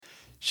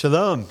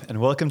Shalom,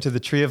 and welcome to the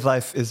Tree of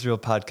Life Israel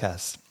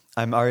podcast.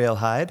 I'm Ariel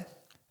Hyde.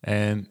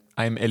 And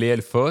I'm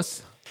Eliel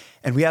Foss.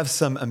 And we have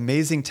some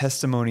amazing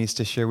testimonies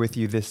to share with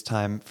you this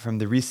time from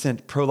the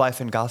recent pro-life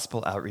and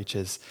gospel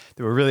outreaches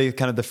that were really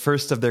kind of the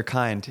first of their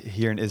kind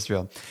here in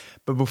Israel.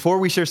 But before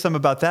we share some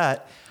about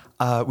that,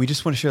 we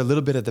just want to share a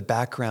little bit of the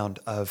background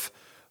of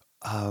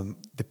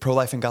the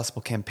pro-life and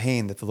gospel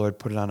campaign that the Lord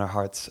put it on our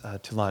hearts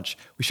to launch.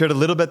 We shared a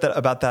little bit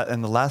about that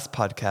in the last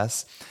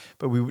podcast,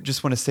 but we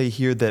just want to say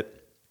here that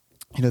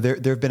there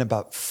have been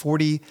about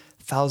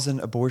 40,000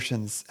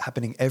 abortions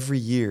happening every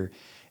year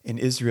in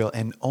Israel,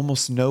 and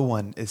almost no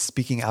one is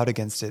speaking out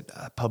against it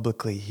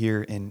publicly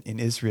here in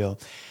Israel.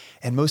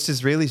 And most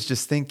Israelis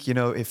just think,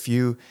 if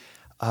you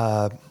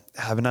have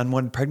an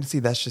unwanted pregnancy,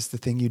 that's just the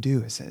thing you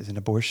do, is an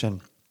abortion.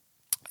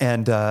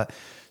 And so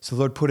the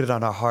Lord put it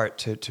on our heart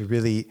to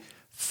really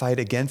fight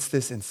against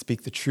this and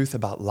speak the truth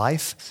about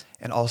life,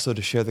 and also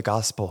to share the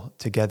gospel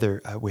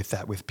together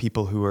with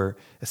people who are,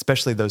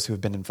 especially those who have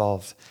been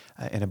involved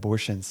in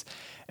abortions.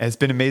 And it's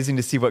been amazing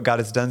to see what God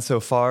has done so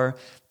far.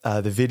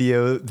 The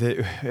video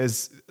that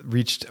has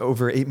reached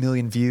over 8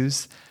 million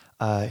views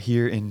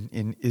here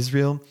in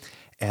Israel,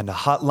 and a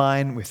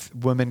hotline with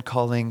women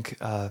calling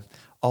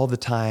all the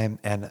time,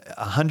 and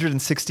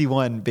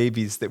 161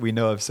 babies that we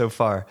know of so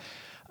far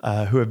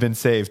who have been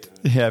saved.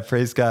 Yeah,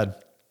 praise God.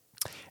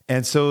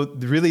 And so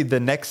really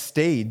the next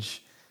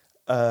stage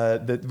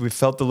that we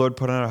felt the Lord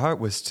put on our heart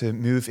was to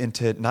move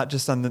into not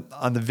just on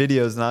the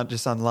videos, not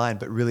just online,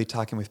 but really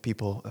talking with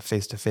people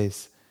face to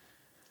face.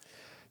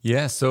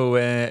 Yeah, so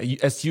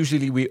as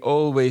usually we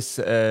always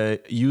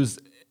use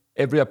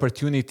every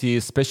opportunity,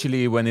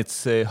 especially when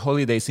it's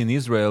holidays in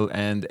Israel,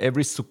 and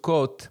every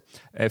Sukkot,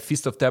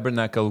 Feast of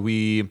Tabernacle,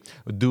 we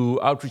do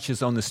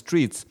outreaches on the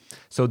streets.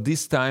 So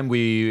this time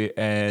we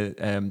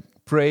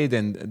prayed,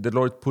 and the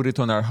Lord put it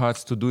on our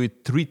hearts to do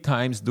it 3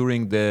 times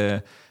during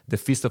the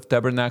Feast of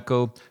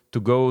Tabernacle,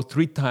 to go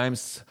 3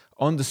 times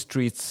on the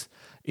streets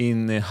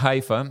in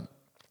Haifa,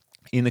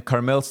 in the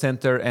Carmel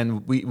Center.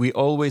 And we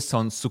always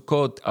on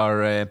Sukkot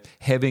are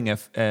having a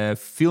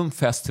film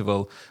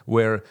festival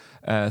where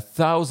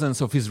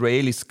thousands of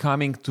Israelis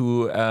coming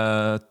to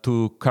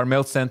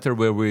Carmel Center,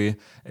 where we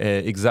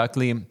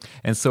exactly.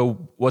 And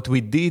so what we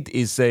did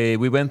is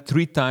we went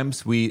 3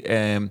 times. We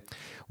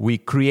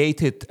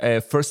created,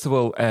 first of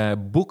all,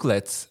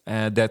 booklets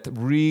that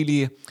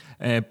really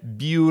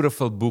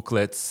beautiful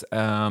booklets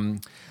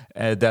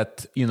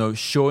that,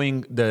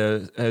 showing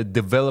the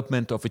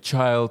development of a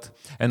child,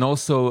 and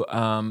also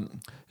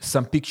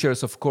some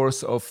pictures, of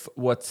course, of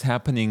what's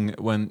happening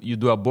when you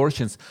do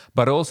abortions.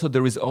 But also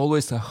there is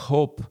always a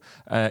hope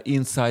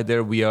inside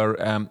there. We are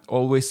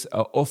always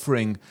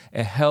offering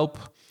a help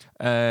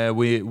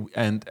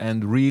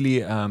and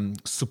really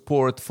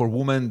support for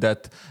women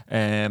that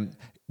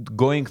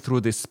going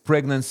through this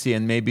pregnancy,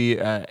 and maybe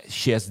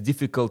she has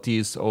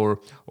difficulties, or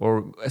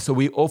so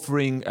we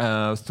offering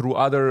through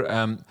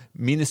other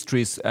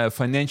ministries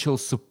financial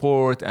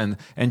support and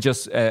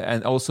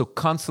also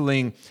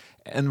counseling,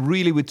 and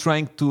really we're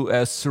trying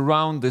to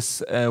surround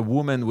this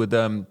woman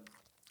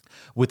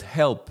with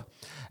help.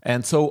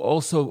 And so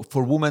also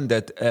for women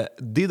that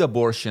did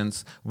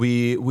abortions,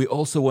 we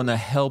also want to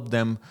help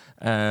them,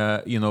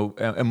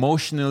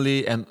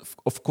 emotionally. And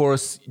of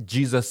course,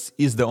 Jesus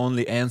is the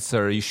only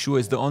answer. Yeshua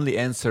is the only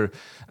answer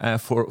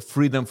for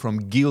freedom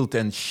from guilt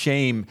and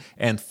shame,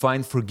 and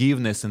find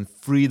forgiveness and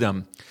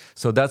freedom.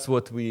 So that's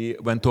what we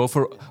want to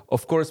offer.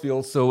 Of course, we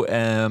also,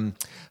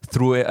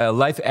 through a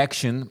live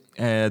action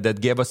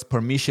that gave us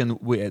permission,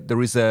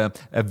 there is a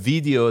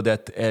video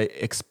that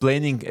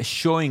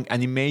showing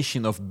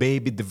animation of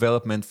baby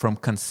development from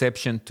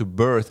conception to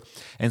birth.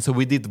 And so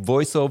we did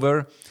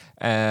voiceover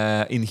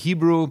in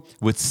Hebrew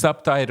with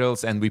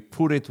subtitles, and we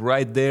put it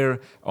right there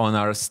on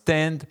our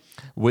stand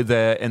with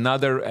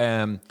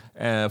another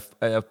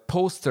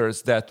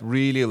posters that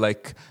really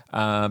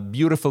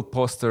beautiful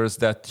posters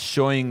that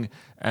showing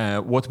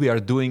what we are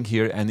doing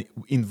here, and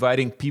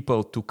inviting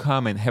people to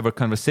come and have a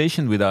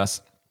conversation with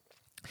us.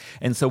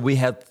 And so we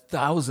had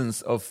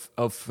thousands of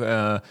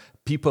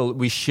people.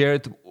 We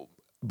shared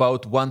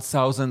about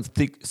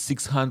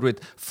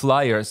 1,600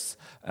 flyers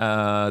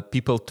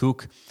people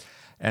took.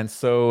 And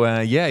so,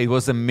 it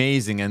was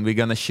amazing. And we're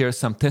going to share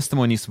some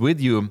testimonies with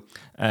you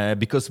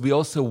because we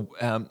also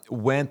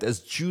went as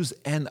Jews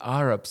and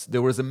Arabs. It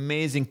was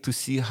amazing to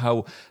see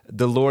how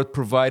the Lord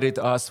provided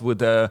us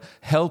with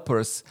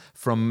helpers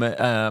from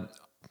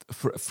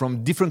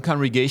different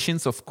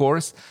congregations, of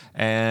course,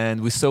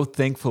 and we're so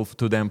thankful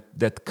to them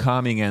that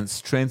coming and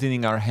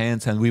strengthening our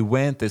hands. And we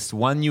went as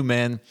one new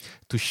man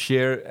to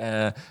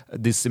share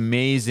this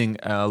amazing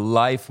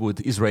life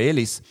with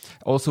Israelis.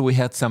 Also, we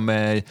had some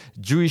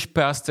Jewish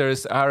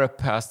pastors, Arab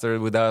pastors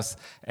with us,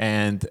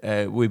 and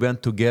we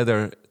went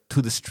together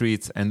to the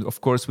streets. And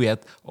of course, we had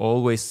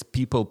always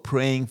people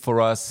praying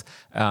for us,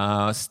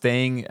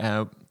 staying.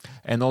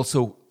 And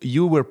also,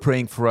 you were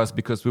praying for us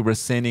because we were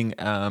sending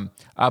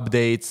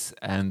updates.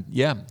 And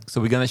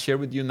so we're going to share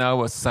with you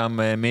now some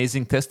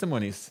amazing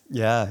testimonies.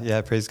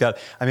 Yeah, praise God.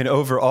 I mean,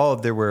 overall,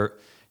 there were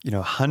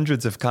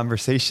hundreds of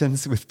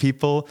conversations with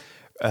people.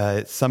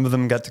 Some of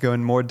them got to go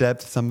in more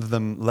depth, some of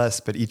them less,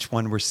 but each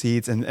one were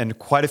seeds, and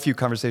quite a few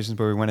conversations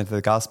where we went into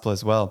the gospel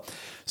as well.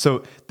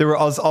 So there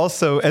was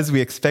also, as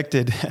we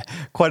expected,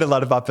 quite a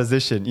lot of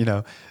opposition,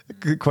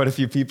 quite a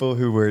few people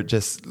who were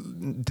just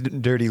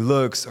dirty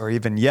looks or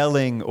even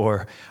yelling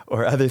or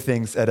other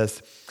things at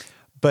us.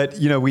 But,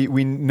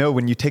 we know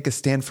when you take a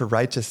stand for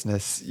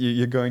righteousness,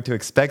 you're going to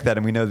expect that.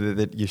 And we know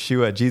that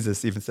Yeshua,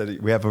 Jesus, even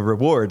said we have a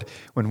reward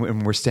when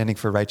we're standing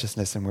for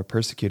righteousness and we're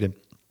persecuted.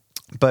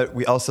 But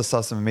we also saw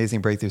some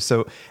amazing breakthroughs.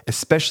 So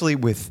especially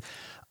with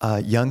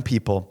young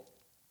people,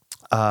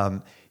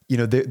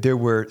 there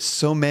were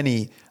so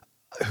many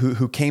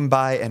who came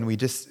by and we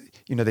just,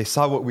 they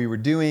saw what we were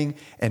doing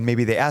and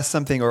maybe they asked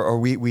something or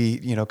we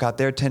got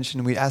their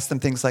attention. We asked them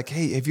things like,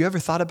 hey, have you ever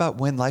thought about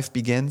when life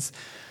begins?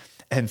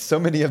 And so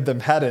many of them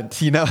hadn't,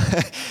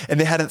 and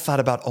they hadn't thought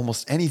about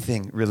almost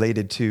anything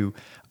related to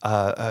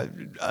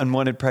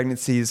unwanted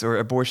pregnancies or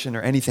abortion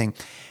or anything.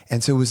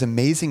 And so it was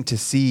amazing to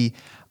see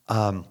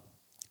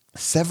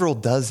several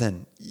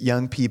dozen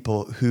young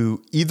people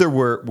who either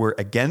were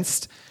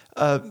against,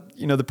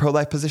 the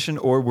pro-life position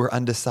or were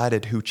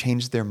undecided, who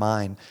changed their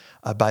mind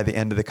by the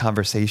end of the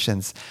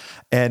conversations.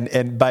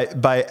 And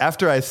by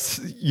after I,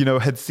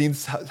 had seen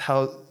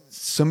how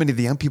so many of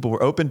the young people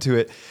were open to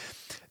it,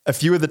 a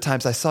few of the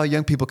times I saw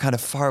young people kind of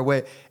far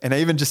away, and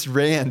I even just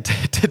ran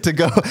to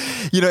go,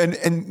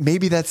 and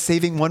maybe that's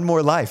saving one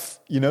more life,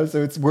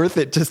 so it's worth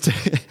it just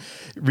to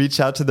reach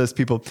out to those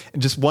people.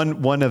 And just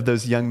one of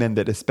those young men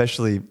that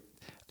especially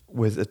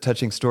was a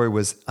touching story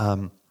was,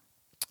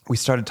 we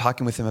started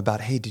talking with him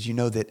about, hey, did you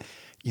know that,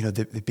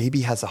 the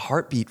baby has a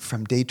heartbeat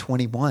from day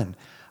 21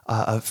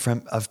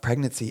 of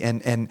pregnancy,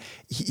 and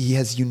he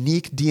has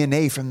unique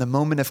DNA from the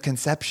moment of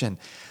conception.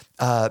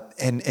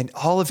 And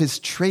all of his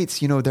traits,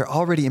 they're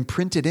already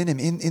imprinted in him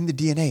in the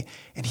DNA.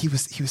 And he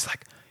was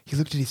like, he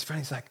looked at his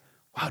friend, he's like,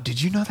 wow,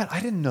 did you know that? I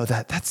didn't know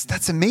that.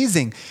 That's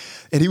amazing.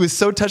 And he was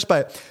so touched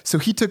by it. So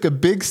he took a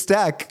big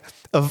stack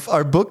of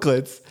our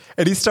booklets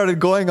and he started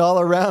going all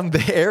around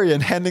the area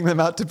and handing them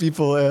out to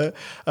people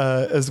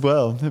as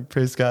well.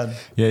 Praise God.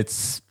 Yeah,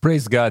 it's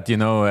praise God,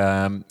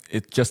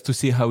 it's just to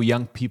see how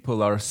young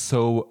people are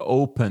so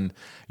open,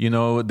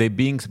 they're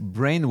being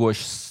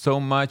brainwashed so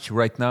much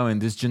right now in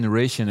this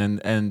generation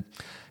and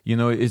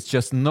it's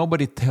just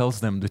nobody tells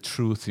them the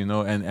truth,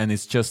 and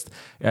it's just,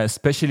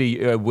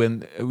 especially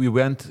when we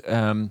went,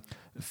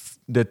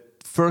 the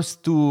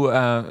first two,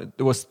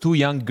 there was two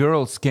young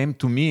girls came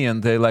to me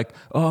and they're like,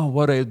 oh,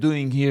 what are you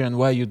doing here and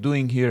why are you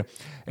doing here?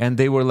 And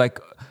they were like,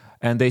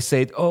 and they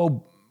said,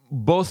 oh,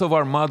 both of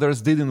our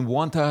mothers didn't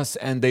want us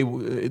and they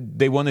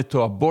wanted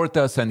to abort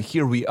us and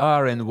here we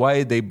are and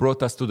why they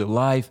brought us to the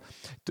life,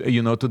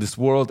 to this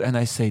world. And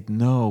I said,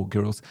 no,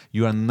 girls,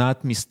 you are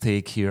not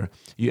mistake here.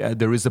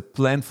 There is a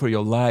plan for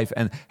your life.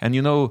 And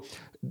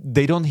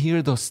they don't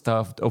hear those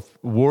stuff of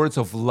words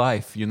of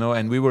life,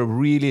 and we were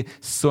really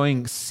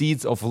sowing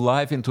seeds of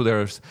life into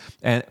theirs.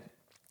 And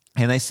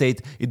I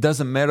said, it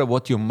doesn't matter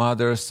what your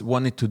mothers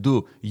wanted to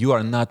do. You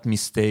are not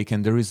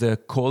mistaken. There is a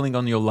calling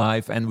on your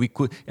life. And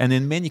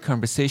in many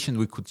conversations,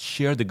 we could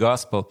share the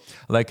gospel.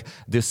 Like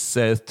this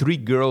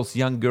three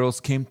young girls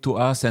came to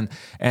us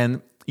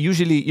and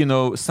usually,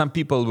 some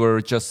people were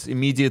just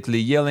immediately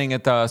yelling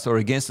at us or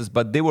against us,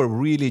 but they were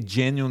really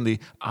genuinely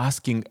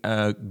asking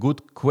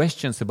good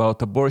questions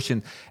about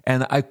abortion.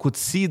 And I could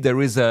see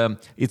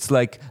it's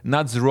like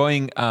not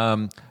throwing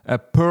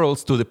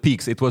pearls to the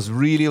pigs. It was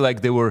really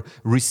like they were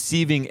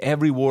receiving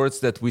every words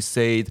that we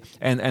said.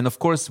 And of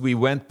course, we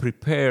went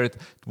prepared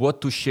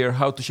what to share,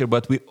 how to share,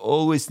 but we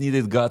always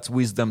needed God's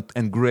wisdom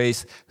and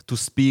grace to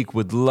speak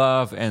with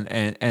love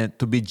and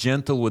to be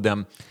gentle with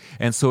them.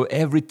 And so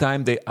every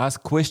time they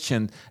ask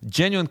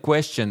genuine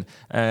question,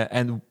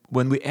 and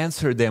when we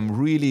answer them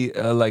really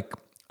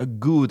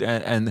good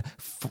and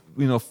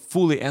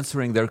fully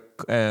answering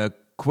their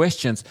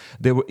questions,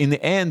 they were in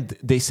the end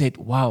they said,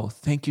 wow,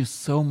 thank you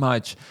so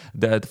much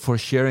for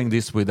sharing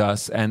this with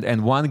us.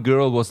 And one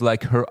girl was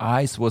like, her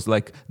eyes was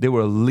like they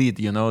were lit,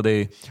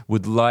 they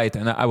with light,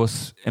 and I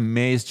was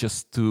amazed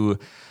just to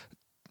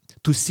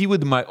see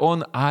with my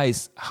own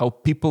eyes how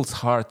people's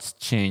hearts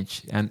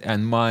change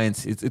and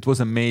minds. It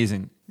was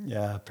amazing.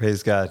 Yeah,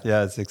 praise God.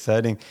 Yeah, it's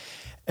exciting.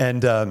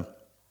 And,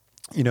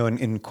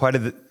 in quite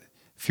a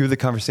few of the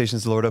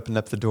conversations, the Lord opened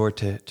up the door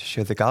to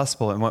share the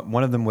gospel. And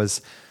one of them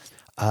was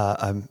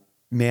a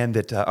man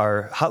that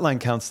our hotline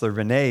counselor,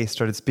 Renee,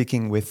 started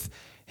speaking with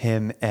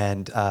him.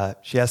 And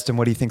she asked him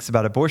what he thinks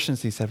about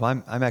abortions. He said,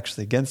 well, I'm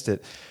actually against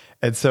it.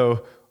 And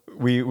so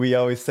we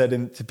always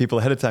said to people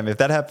ahead of time, if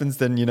that happens,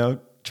 then,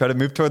 try to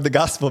move toward the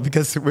gospel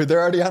because they're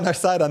already on our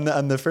side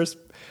on the first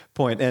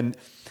point.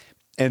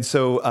 And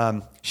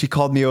so she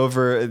called me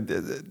over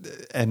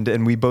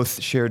and we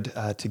both shared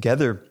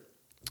together.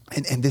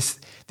 And this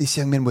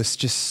young man was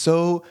just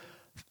so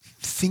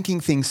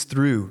thinking things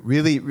through,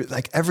 really,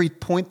 like every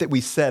point that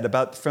we said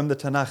from the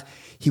Tanakh,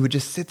 he would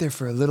just sit there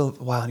for a little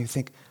while and he'd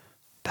think,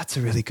 that's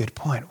a really good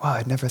point. Wow,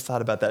 I'd never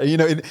thought about that.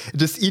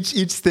 Just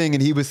each thing,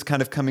 and he was kind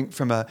of coming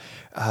from a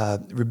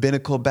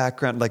rabbinical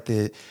background, like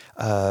the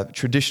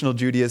traditional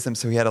Judaism,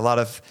 so he had a lot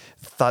of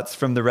thoughts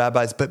from the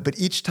rabbis, but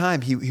each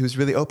time he was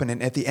really open,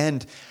 and at the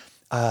end,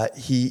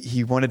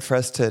 he wanted for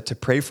us to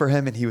pray for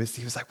him, and he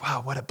was like,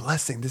 wow, what a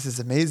blessing, this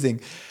is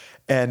amazing,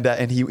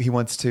 and he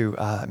wants to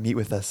meet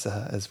with us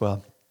as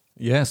well.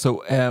 Yeah,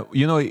 so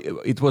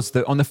it was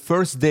on the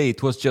first day.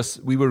 It was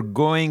just we were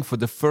going for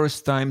the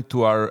first time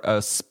to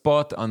our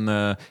spot on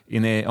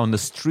the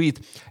street,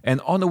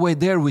 and on the way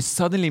there, we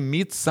suddenly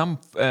meet some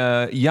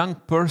young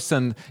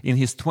person in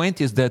his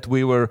 20s that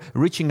we were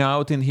reaching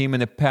out in him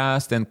in the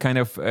past, and kind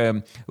of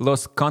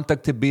lost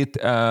contact a bit.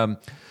 And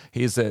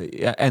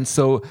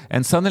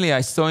suddenly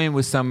I saw him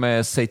with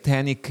some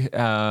satanic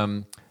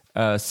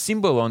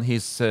symbol on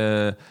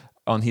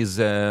his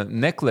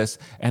necklace,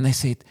 and I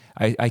said,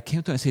 I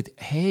came to him and said,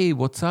 hey,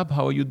 what's up?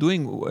 How are you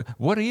doing?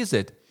 What is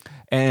it?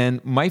 And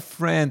my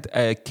friend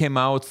came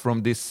out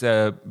from this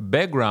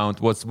background,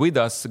 was with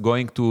us,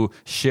 going to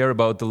share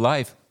about the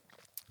life.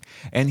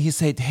 And he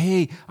said,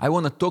 hey, I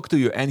want to talk to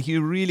you. And he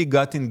really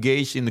got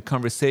engaged in the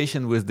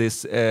conversation with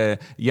this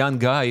young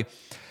guy.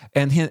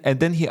 And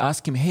then he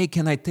asked him, hey,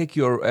 can I take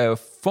your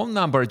phone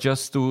number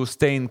just to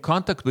stay in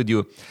contact with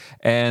you?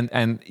 And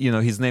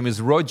his name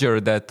is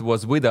Roger, that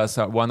was with us,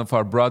 one of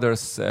our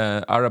brothers,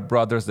 Arab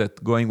brothers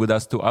that going with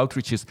us to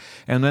outreaches.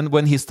 And then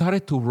when he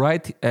started to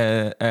write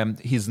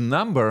his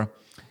number,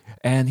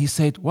 and he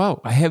said,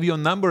 wow, I have your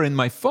number in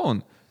my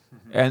phone.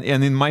 And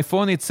in my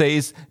phone it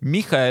says,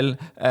 Michael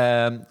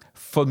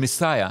for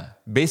Messiah.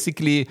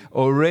 Basically,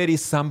 already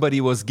somebody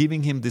was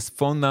giving him this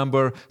phone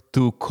number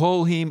to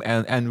call him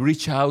and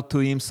reach out to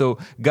him. So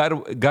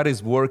God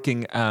is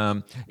working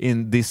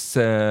in this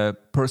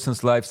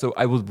person's life. So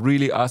I would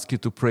really ask you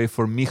to pray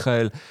for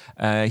Michael.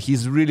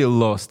 He's really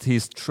lost.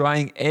 He's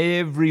trying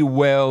every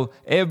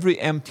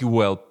empty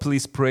well.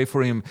 Please pray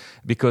for him,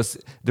 because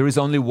there is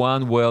only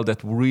one well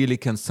that really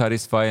can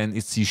satisfy, and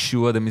it's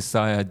Yeshua, the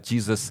Messiah,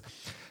 Jesus.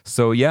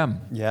 So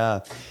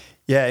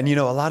Yeah, and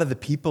a lot of the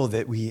people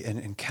that we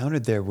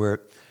encountered there were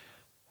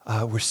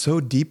so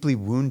deeply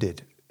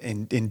wounded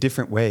in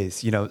different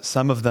ways.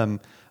 Some of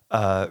them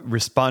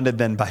responded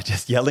then by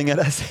just yelling at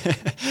us,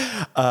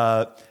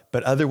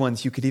 but other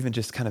ones you could even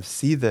just kind of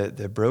see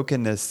the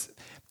brokenness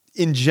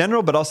in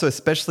general, but also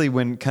especially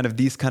when kind of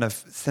these kind of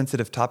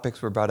sensitive topics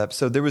were brought up.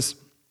 So there was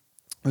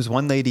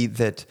one lady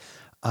that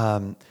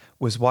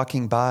was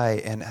walking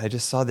by, and I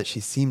just saw that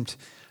she seemed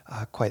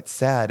quite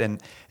sad, and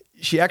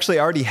she actually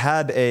already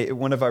had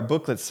one of our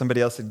booklets somebody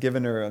else had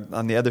given her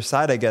on the other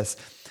side, I guess.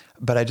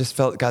 But I just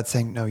felt God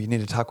saying, no, you need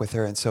to talk with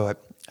her. And so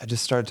I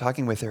just started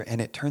talking with her. And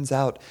it turns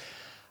out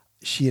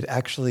she had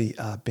actually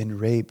been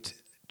raped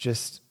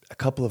just a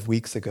couple of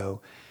weeks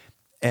ago.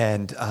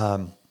 And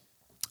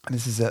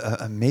this is an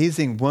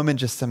amazing woman,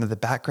 just some of the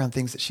background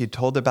things that she had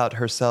told about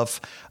herself.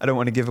 I don't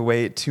want to give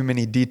away too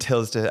many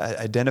details to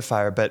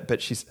identify her,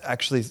 but she's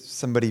actually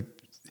somebody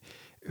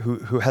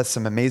who has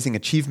some amazing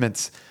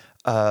achievements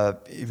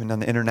even on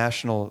the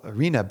international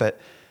arena, but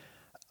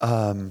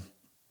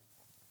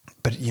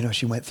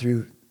she went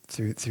through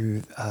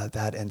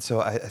that, and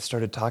so I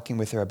started talking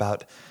with her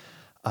about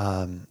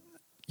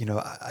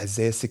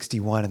Isaiah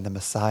 61 and the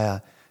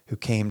Messiah who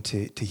came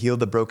to heal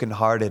the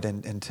brokenhearted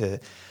and to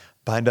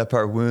bind up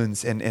our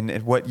wounds,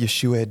 and what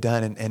Yeshua had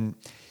done, and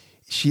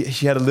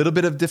she had a little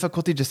bit of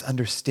difficulty just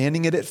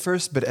understanding it at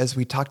first, but as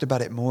we talked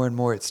about it more and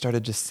more, it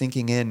started just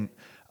sinking in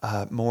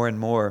more and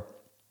more.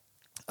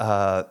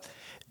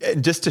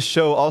 And just to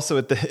show also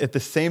at the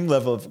same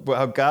level of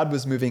how God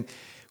was moving,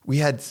 we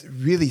had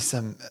really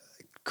some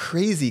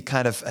crazy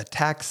kind of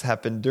attacks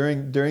happen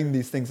during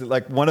these things.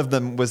 Like one of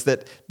them was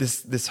that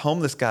this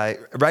homeless guy,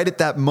 right at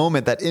that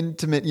moment, that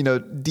intimate,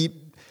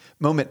 deep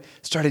moment,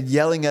 started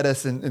yelling at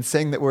us and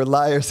saying that we're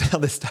liars and all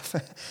this stuff.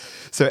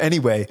 So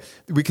anyway,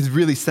 we could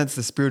really sense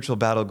the spiritual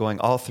battle going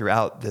all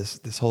throughout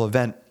this whole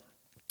event.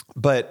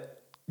 But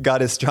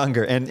God is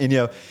stronger, and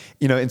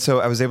and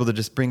so I was able to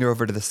just bring her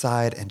over to the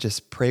side and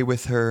just pray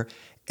with her,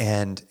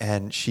 and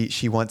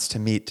she wants to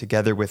meet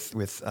together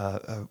with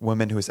a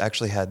woman who has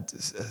actually had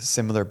a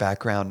similar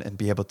background and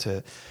be able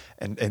to,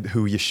 and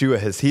who Yeshua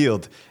has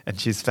healed, and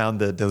she's found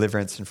the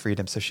deliverance and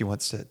freedom. So she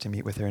wants to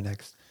meet with her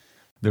next.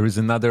 There is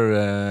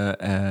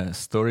another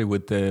story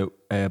with the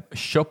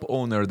shop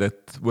owner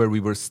where we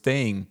were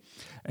staying.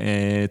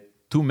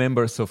 Two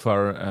members of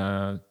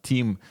our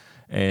team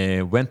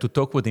went to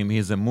talk with him.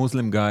 He's a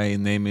Muslim guy. His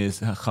name is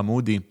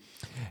Hamoudi.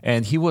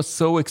 And he was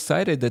so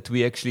excited that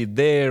we actually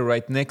there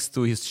right next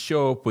to his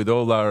shop with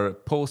all our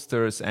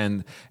posters.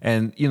 And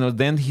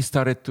then he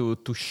started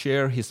to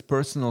share his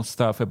personal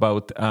stuff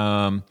about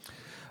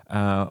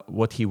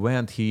what he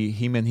went.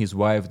 Him and his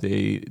wife,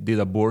 they did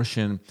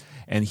abortion.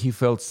 And he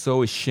felt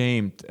so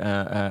ashamed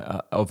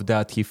of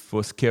that. He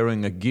was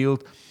carrying a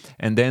guilt.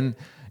 And then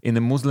in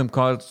the Muslim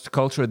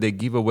culture, they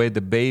give away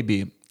the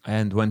baby.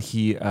 And when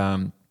he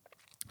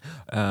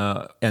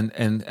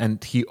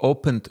and he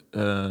opened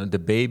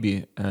the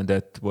baby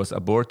that was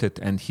aborted,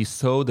 and he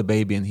saw the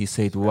baby, and he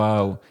said,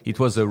 "Wow!" It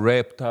was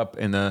wrapped up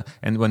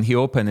and when he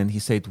opened, and he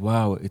said,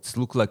 "Wow! It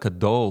looked like a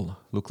doll,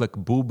 looked like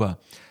Booba,"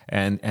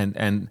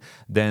 and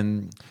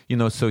then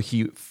so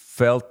he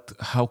felt,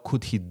 how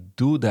could he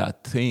do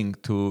that thing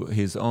to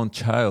his own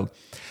child?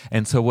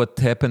 And so what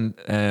happened?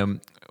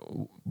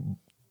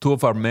 Two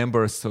of our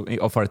members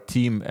of our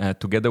team,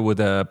 together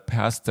with a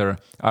pastor,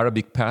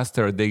 Arabic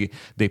pastor,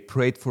 they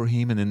prayed for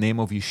him in the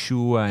name of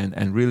Yeshua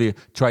and really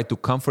tried to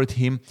comfort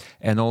him.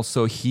 And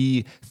also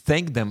he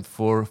thanked them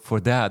for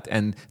that.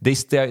 And they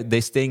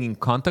staying in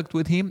contact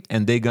with him,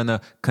 and they're gonna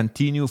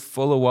continue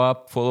follow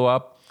up.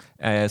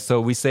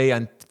 So we say,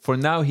 and for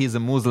now he's a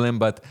Muslim,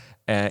 but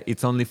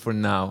it's only for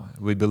now.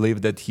 We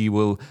believe that he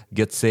will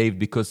get saved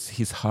because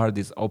his heart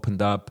is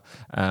opened up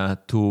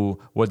to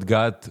what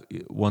God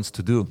wants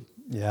to do.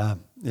 Yeah,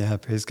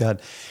 praise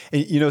God.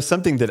 And,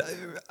 something that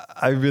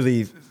I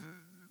really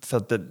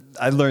felt that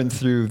I learned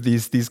through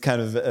these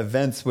kind of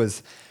events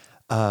was,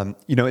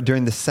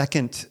 during the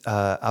second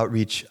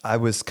outreach, I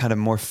was kind of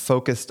more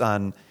focused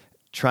on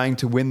trying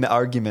to win the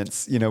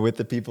arguments, with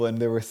the people. And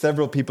there were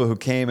several people who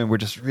came and were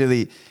just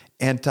really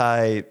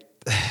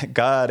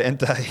anti-God,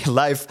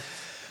 anti-life.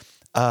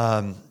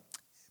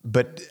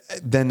 But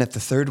then at the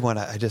third one,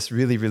 I just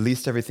really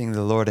released everything to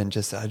the Lord and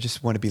I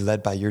just want to be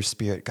led by your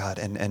Spirit, God,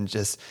 and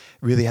just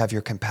really have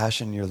your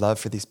compassion, your love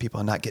for these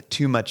people, and not get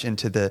too much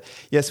into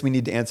yes, we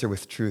need to answer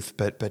with truth,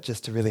 but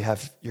just to really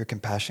have your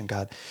compassion,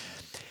 God.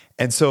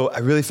 And so I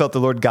really felt the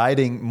Lord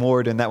guiding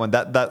more in that one.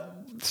 That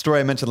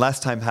story I mentioned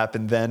last time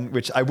happened then,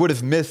 which I would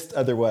have missed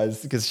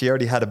otherwise because she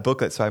already had a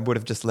booklet, so I would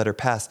have just let her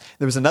pass.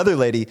 There was another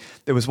lady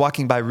that was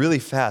walking by really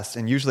fast,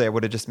 and usually I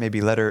would have just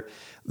maybe let her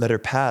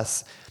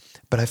pass.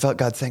 But I felt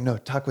God saying, no,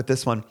 talk with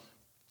this one.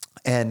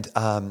 And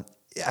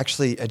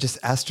actually, I just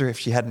asked her if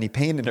she had any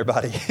pain in her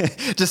body,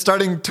 just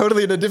starting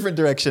totally in a different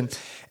direction.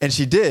 And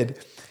she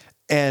did.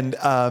 And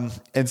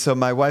so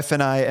my wife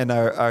and I and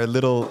our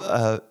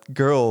little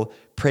girl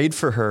prayed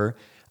for her,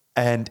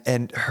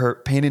 and her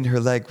pain in her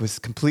leg was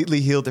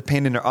completely healed. The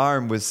pain in her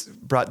arm was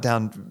brought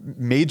down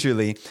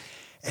majorly.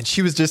 And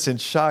she was just in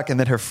shock. And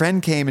then her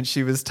friend came, and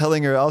she was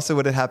telling her also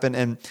what had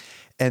happened.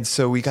 And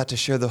so we got to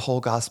share the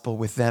whole gospel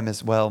with them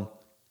as well.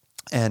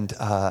 And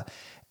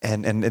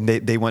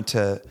they want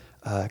to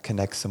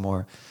connect some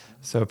more.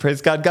 So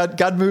praise God.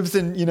 God moves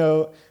in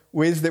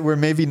ways that we're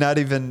maybe not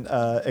even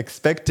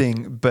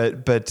expecting,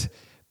 but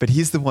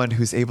He's the one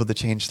who's able to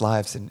change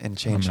lives and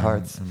change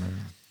hearts. Amen.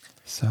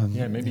 So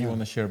maybe you want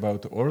to share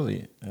about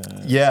Orly.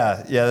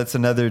 Yeah, that's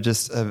another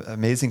just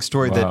amazing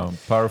story. Wow,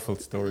 powerful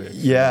story.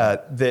 Actually. Yeah,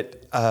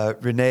 that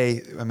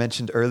Renee I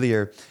mentioned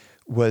earlier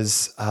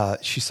was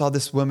she saw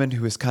this woman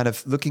who was kind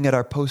of looking at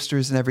our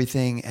posters and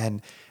everything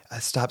and.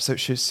 Stopped. So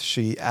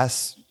she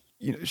asked,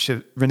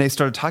 Renee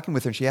started talking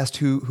with her, and she asked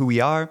who we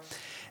are.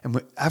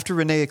 And after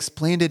Renee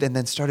explained it and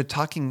then started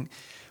talking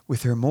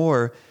with her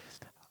more,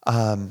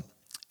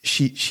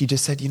 she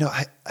just said,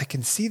 I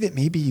can see that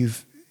maybe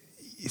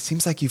it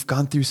seems like you've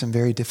gone through some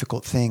very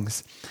difficult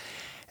things.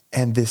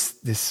 And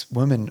this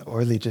woman,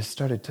 Orly, just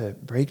started to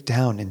break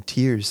down in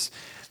tears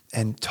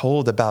and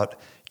told about,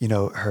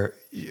 her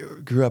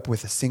grew up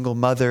with a single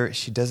mother.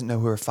 She doesn't know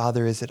who her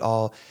father is at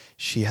all.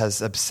 She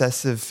has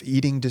obsessive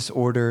eating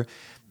disorder.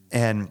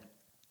 And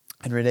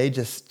Renee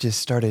just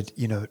started,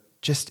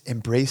 just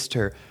embraced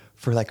her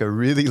for like a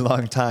really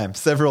long time,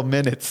 several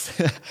minutes.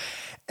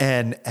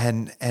 and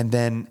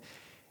then,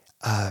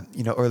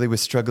 Orly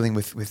was struggling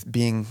with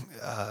being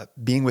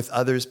with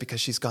others because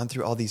she's gone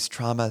through all these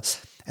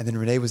traumas. And then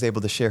Renee was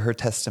able to share her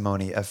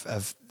testimony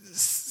of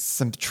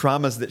some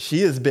traumas that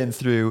she has been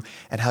through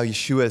and how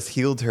Yeshua has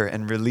healed her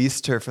and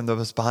released her from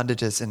those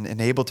bondages and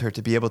enabled her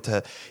to be able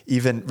to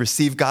even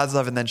receive God's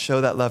love and then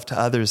show that love to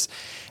others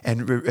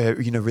and,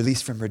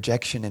 released from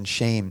rejection and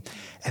shame.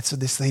 And so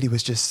this lady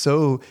was just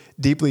so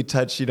deeply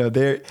touched,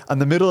 there on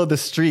the middle of the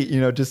street,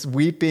 just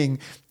weeping.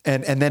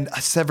 And then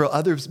several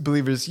other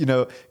believers,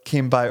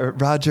 came by, or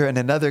Roger and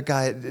another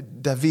guy,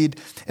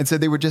 David. And so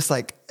they were just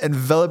like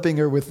enveloping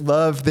her with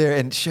love there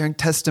and sharing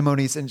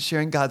testimonies and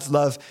sharing God's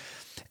love.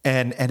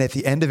 And at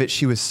the end of it,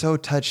 she was so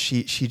touched.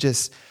 She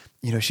just,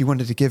 she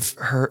wanted to give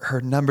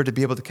her number to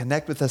be able to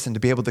connect with us and to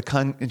be able to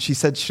come. And she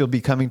said she'll be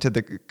coming to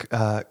the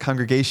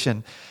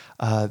congregation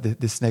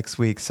this next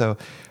week. So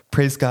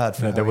praise God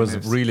for there was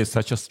really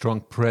such a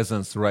strong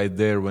presence right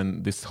there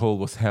when this whole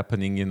was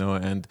happening,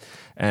 and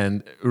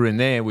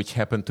Renee, which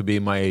happened to be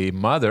my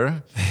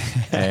mother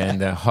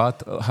and a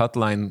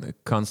hotline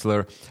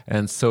counselor.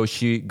 And so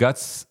showed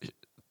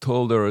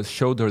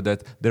her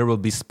that there will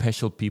be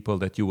special people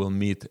that you will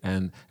meet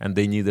and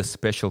they need a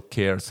special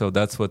care. So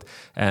that's what,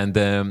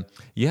 and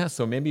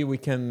so maybe we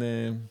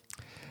can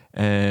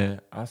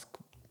ask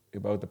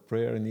about the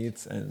prayer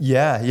needs. And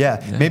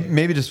Yeah.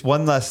 Maybe just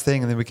one last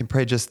thing, and then we can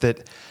pray. Just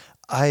that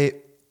I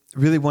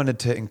really wanted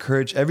to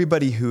encourage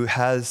everybody who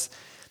has,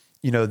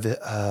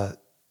 the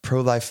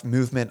pro-life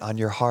movement on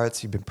your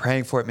hearts. You've been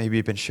praying for it. Maybe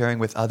you've been sharing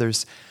with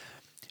others.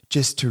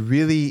 Just to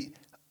really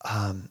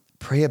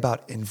pray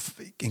about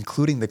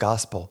including the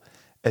gospel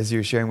as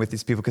you're sharing with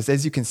these people. Because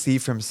as you can see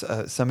from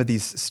some of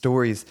these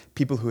stories,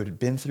 people who had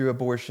been through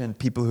abortion,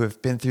 people who have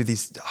been through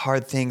these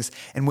hard things,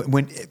 and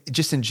when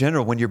just in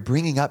general, when you're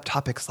bringing up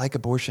topics like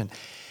abortion,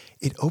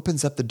 it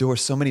opens up the door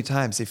so many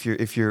times. If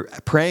you're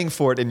praying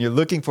for it and you're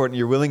looking for it and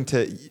you're willing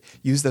to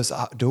use those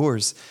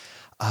doors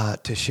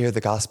to share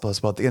the gospel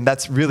as well. And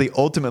that's really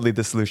ultimately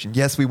the solution.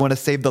 Yes, we want to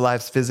save the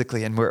lives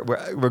physically, and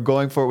we're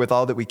going for it with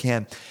all that we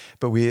can,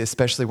 but we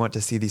especially want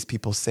to see these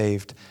people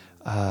saved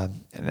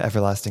and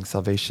everlasting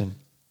salvation.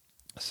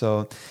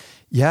 So,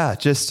 yeah,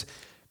 just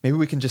maybe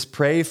we can just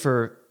pray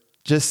for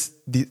just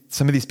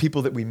some of these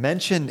people that we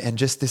mentioned, and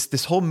just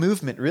this whole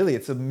movement. Really,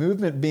 it's a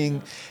movement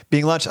being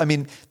launched. I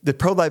mean, the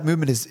pro-life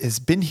movement has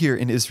been here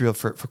in Israel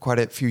for quite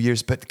a few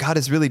years, but God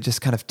is really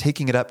just kind of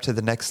taking it up to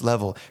the next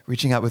level,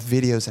 reaching out with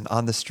videos and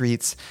on the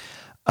streets,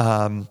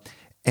 and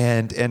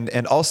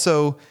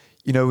also,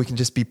 we can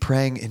just be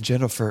praying in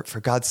general for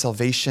God's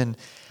salvation.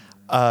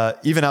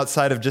 Even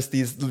outside of just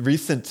these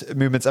recent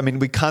movements. I mean,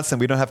 we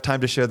don't have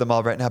time to share them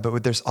all right now,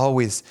 but there's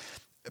always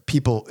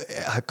people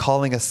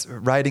calling us,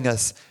 writing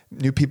us,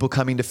 new people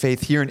coming to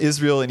faith here in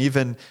Israel and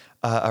even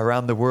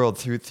around the world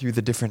through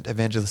the different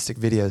evangelistic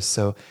videos.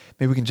 So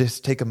maybe we can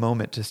just take a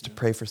moment just to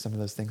pray for some of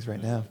those things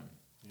right now.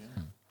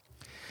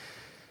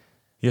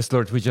 Yes,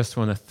 Lord, we just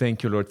want to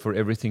thank you, Lord, for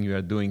everything you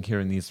are doing here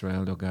in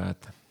Israel, oh God.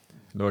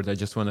 Lord, I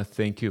just want to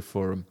thank you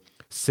for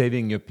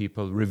saving your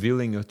people,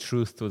 revealing your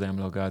truth to them,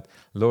 Lord God.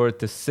 Lord,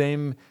 the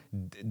same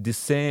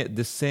decision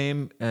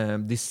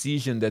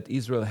that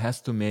Israel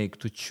has to make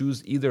to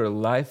choose either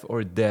life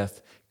or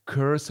death,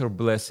 curse or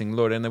blessing,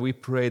 Lord. And we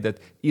pray that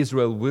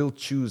Israel will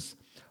choose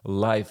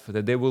life,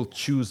 that they will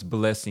choose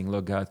blessing,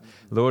 Lord God.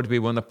 Lord, we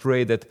want to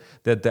pray that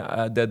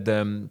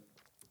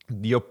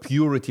your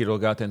purity,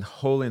 Lord God, and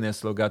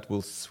holiness, Lord God,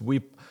 will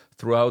sweep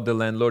throughout the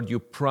land. Lord, you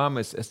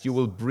promise as you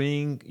will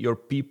bring your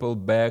people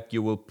back,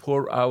 you will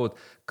pour out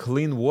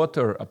clean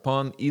water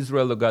upon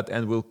Israel, Lord God,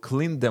 and will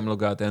clean them, Lord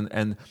God.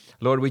 And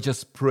Lord, we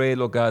just pray,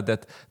 Lord God,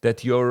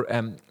 that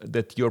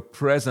your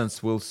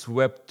presence will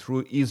sweep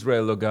through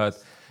Israel, Lord God.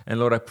 And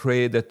Lord, I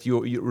pray that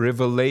your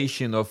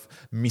revelation of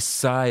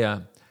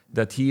Messiah,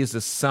 that he is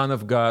the Son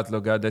of God,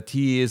 Lord God, that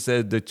he is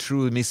the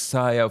true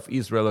Messiah of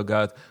Israel, Lord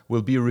God,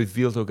 will be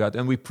revealed, Lord God.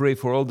 And we pray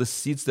for all the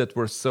seeds that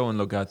were sown,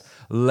 Lord God.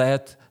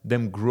 Let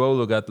them grow,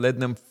 Lord God. Let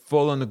them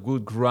fall on the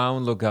good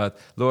ground, Lord God.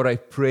 Lord, I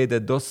pray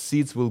that those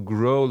seeds will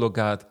grow, Lord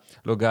God,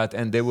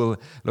 and they will,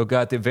 Lord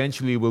God,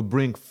 eventually will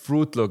bring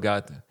fruit, Lord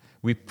God.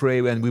 We pray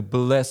and we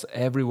bless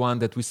everyone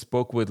that we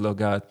spoke with, Lord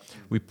God.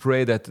 We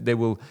pray that they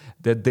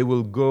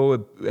will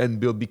go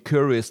and will be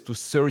curious to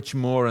search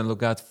more and, Lord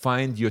God,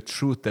 find your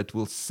truth that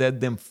will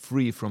set them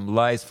free from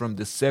lies, from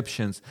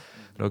deceptions.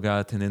 Lord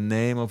God, in the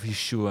name of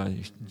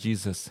Yeshua,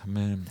 Jesus,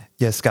 amen.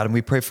 Yes, God, and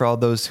we pray for all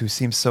those who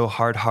seem so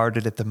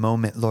hard-hearted at the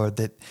moment, Lord,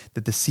 that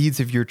the seeds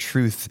of your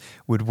truth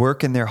would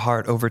work in their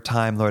heart over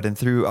time, Lord, and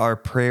through our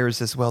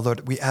prayers as well,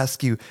 Lord. We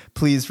ask you,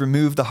 please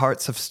remove the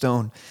hearts of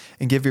stone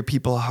and give your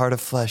people a heart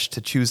of flesh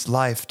to choose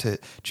life, to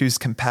choose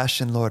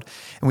compassion, Lord.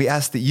 And we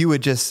ask that you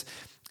would just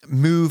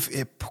move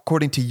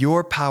according to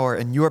your power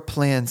and your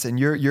plans and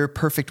your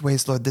perfect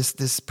ways, Lord,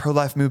 this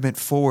pro-life movement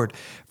forward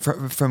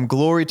from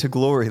glory to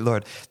glory,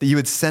 Lord, that you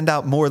would send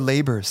out more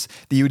laborers,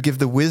 that you would give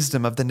the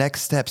wisdom of the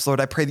next steps. Lord,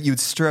 I pray that you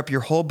would stir up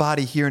your whole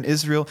body here in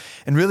Israel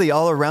and really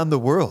all around the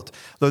world,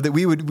 Lord, that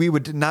we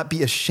would not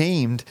be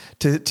ashamed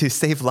to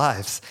save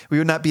lives. We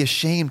would not be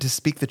ashamed to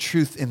speak the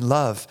truth in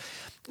love.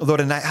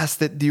 Lord, and I ask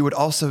that we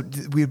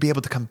would be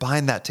able to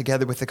combine that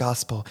together with the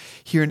gospel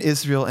here in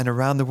Israel and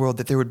around the world,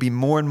 that there would be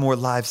more and more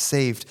lives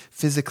saved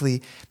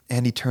physically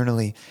and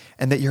eternally,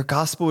 and that your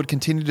gospel would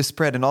continue to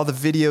spread. And all the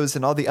videos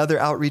and all the other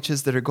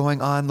outreaches that are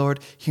going on,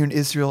 Lord, here in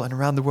Israel and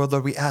around the world,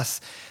 Lord, we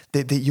ask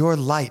that your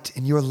light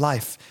and your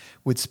life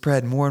would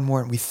spread more and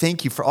more. And we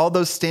thank you for all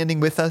those standing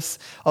with us,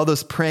 all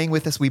those praying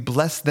with us. We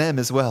bless them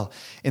as well.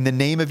 In the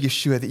name of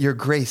Yeshua, that your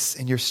grace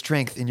and your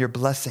strength and your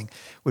blessing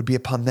would be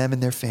upon them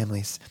and their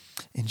families.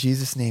 In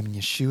Jesus' name, in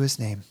Yeshua's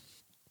name,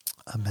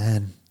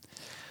 amen.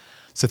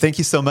 So thank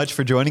you so much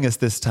for joining us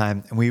this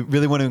time. And we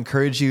really want to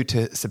encourage you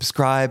to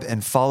subscribe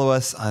and follow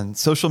us on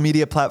social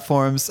media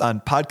platforms, on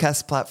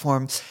podcast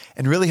platforms,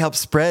 and really help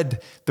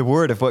spread the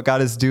word of what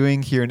God is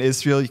doing here in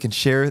Israel. You can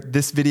share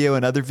this video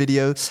and other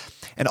videos.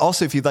 And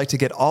also, if you'd like to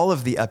get all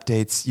of the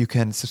updates, you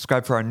can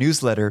subscribe for our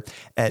newsletter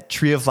at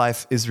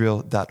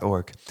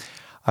treeoflifeisrael.org.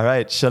 All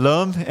right,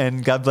 shalom,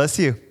 and God bless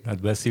you.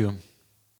 God bless you.